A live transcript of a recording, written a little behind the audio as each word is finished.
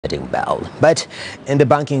starting bell. But in the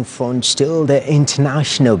banking front, still the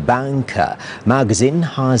International Banker magazine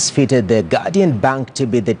has fitted the Guardian Bank to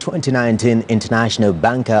be the 2019 International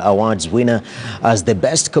Banker Awards winner as the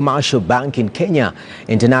best commercial bank in Kenya.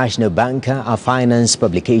 International Banker, a finance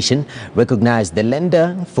publication, recognized the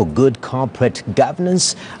lender for good corporate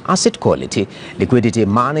governance, asset quality, liquidity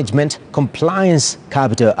management, compliance,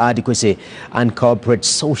 capital adequacy, and corporate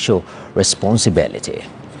social responsibility.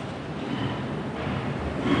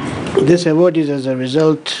 This award is as a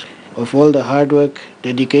result of all the hard work,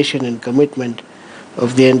 dedication and commitment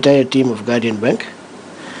of the entire team of Guardian Bank.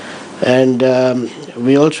 And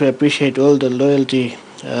we also appreciate all the loyalty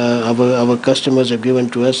our customers have given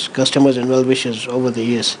to us, customers and well-wishers over the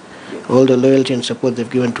years, all the loyalty and support they've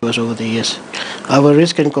given to us over the years. Our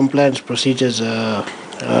risk and compliance procedures are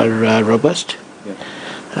robust.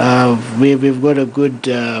 We've got a good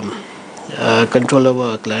control over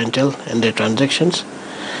our clientele and their transactions,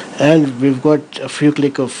 and we've got a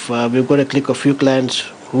click of few clients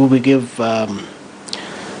who we give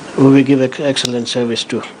excellent service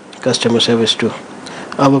to, customer service to.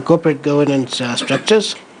 Our corporate governance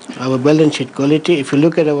structures, our balance sheet quality. If you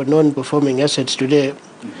look at our non-performing assets today,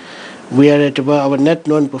 we are at about, our net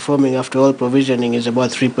non-performing after all provisioning is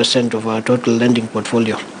about 3% of our total lending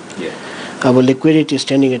portfolio. Our liquidity is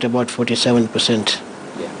standing at about 47%.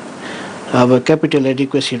 Our capital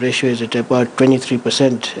adequacy ratio is at about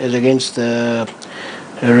 23%, as against the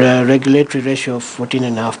regulatory ratio of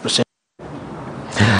 14.5%.